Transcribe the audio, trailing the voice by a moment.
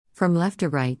From left to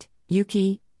right,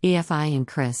 Yuki, EFI and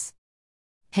Chris.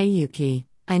 Hey Yuki,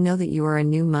 I know that you are a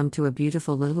new mom to a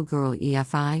beautiful little girl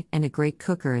EFI and a great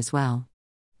cooker as well.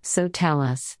 So tell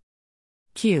us.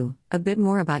 Q. A bit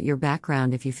more about your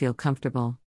background if you feel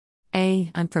comfortable.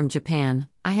 A. I'm from Japan,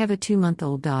 I have a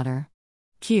 2-month-old daughter.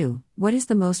 Q. What is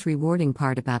the most rewarding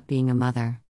part about being a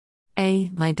mother? A.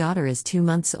 My daughter is 2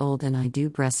 months old and I do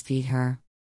breastfeed her.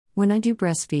 When I do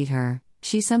breastfeed her,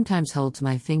 she sometimes holds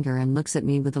my finger and looks at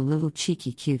me with a little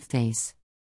cheeky cute face.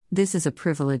 This is a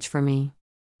privilege for me.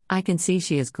 I can see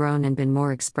she has grown and been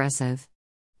more expressive.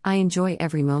 I enjoy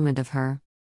every moment of her.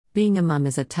 Being a mom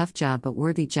is a tough job but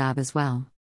worthy job as well.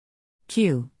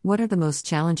 Q. What are the most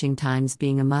challenging times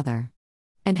being a mother?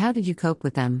 And how did you cope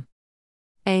with them?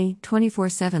 A.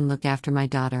 24/7 look after my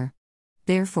daughter.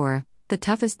 Therefore, the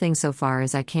toughest thing so far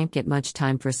is I can't get much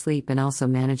time for sleep and also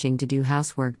managing to do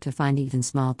housework to find even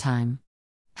small time.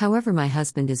 However, my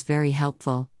husband is very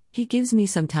helpful, he gives me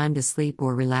some time to sleep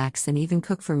or relax and even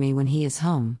cook for me when he is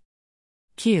home.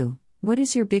 Q. What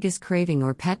is your biggest craving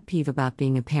or pet peeve about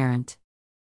being a parent?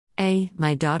 A.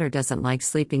 My daughter doesn't like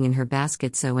sleeping in her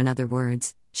basket, so in other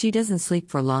words, she doesn't sleep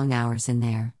for long hours in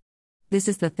there. This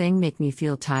is the thing make me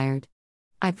feel tired.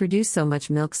 I produce so much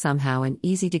milk somehow and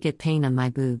easy to get pain on my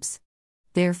boobs.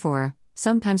 Therefore,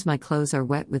 sometimes my clothes are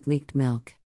wet with leaked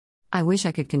milk. I wish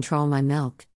I could control my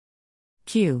milk.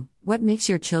 Q. What makes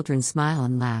your children smile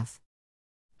and laugh?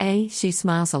 A. She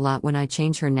smiles a lot when I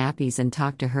change her nappies and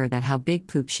talk to her that how big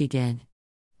poop she did.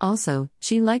 Also,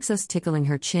 she likes us tickling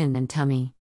her chin and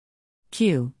tummy.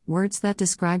 Q. Words that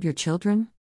describe your children?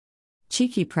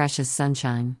 Cheeky precious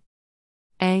sunshine.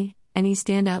 A. Any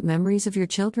standout memories of your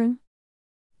children?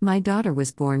 My daughter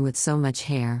was born with so much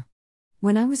hair.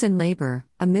 When I was in labor,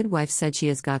 a midwife said she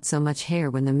has got so much hair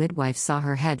when the midwife saw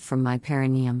her head from my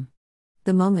perineum.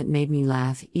 The moment made me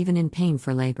laugh, even in pain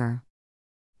for labor.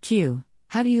 Q.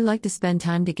 How do you like to spend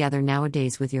time together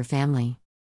nowadays with your family?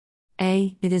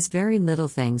 A. It is very little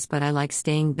things, but I like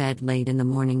staying bed late in the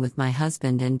morning with my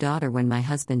husband and daughter when my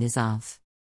husband is off.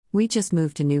 We just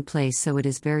moved to new place, so it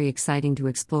is very exciting to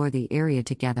explore the area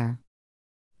together.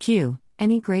 Q.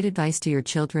 Any great advice to your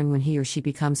children when he or she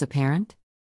becomes a parent?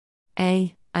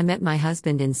 A. I met my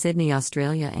husband in Sydney,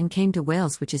 Australia and came to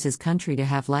Wales, which is his country, to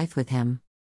have life with him.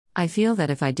 I feel that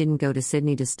if I didn't go to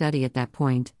Sydney to study at that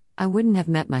point, I wouldn't have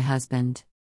met my husband.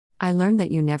 I learned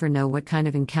that you never know what kind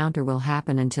of encounter will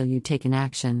happen until you take an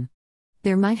action.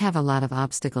 There might have a lot of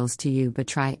obstacles to you, but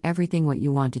try everything what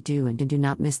you want to do and do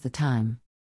not miss the time.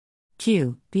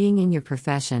 Q. Being in your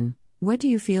profession, what do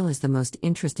you feel is the most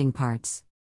interesting parts?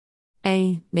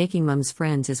 A. Making mom's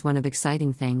friends is one of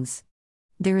exciting things.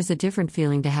 There is a different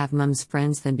feeling to have mom's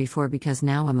friends than before because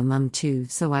now I'm a mom too,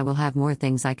 so I will have more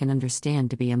things I can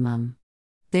understand to be a mom.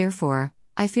 Therefore,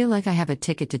 I feel like I have a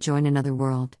ticket to join another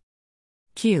world.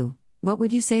 Q. What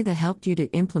would you say that helped you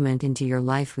to implement into your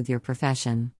life with your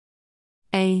profession?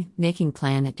 A. Making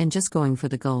plan and just going for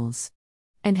the goals.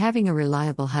 And having a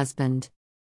reliable husband.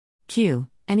 Q.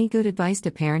 Any good advice to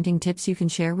parenting tips you can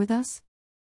share with us?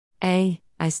 A.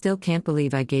 I still can't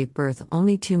believe I gave birth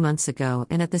only 2 months ago,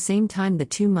 and at the same time the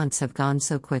 2 months have gone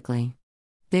so quickly.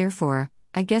 Therefore,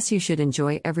 I guess you should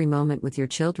enjoy every moment with your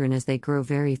children as they grow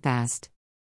very fast.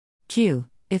 Q.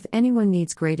 If anyone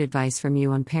needs great advice from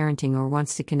you on parenting or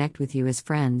wants to connect with you as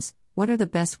friends, what are the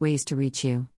best ways to reach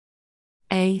you?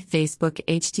 A. Facebook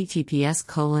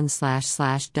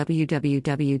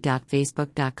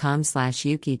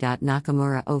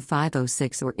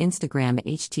https://www.facebook.com/yuki.nakamura0506 or Instagram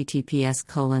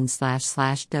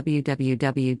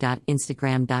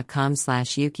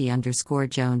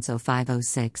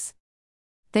https://www.instagram.com/yuki_jones0506.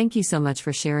 Thank you so much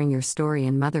for sharing your story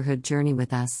and motherhood journey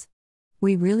with us.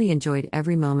 We really enjoyed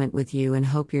every moment with you and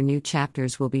hope your new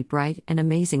chapters will be bright and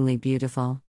amazingly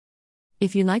beautiful.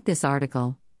 If you like this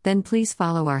article, then please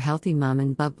follow our Healthy Mom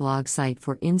and Bub blog site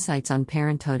for insights on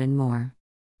parenthood and more.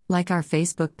 Like our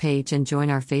Facebook page and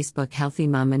join our Facebook Healthy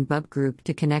Mom and Bub group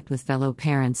to connect with fellow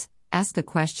parents, ask the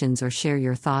questions or share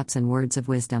your thoughts and words of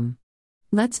wisdom.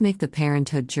 Let's make the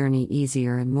parenthood journey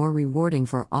easier and more rewarding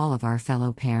for all of our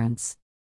fellow parents.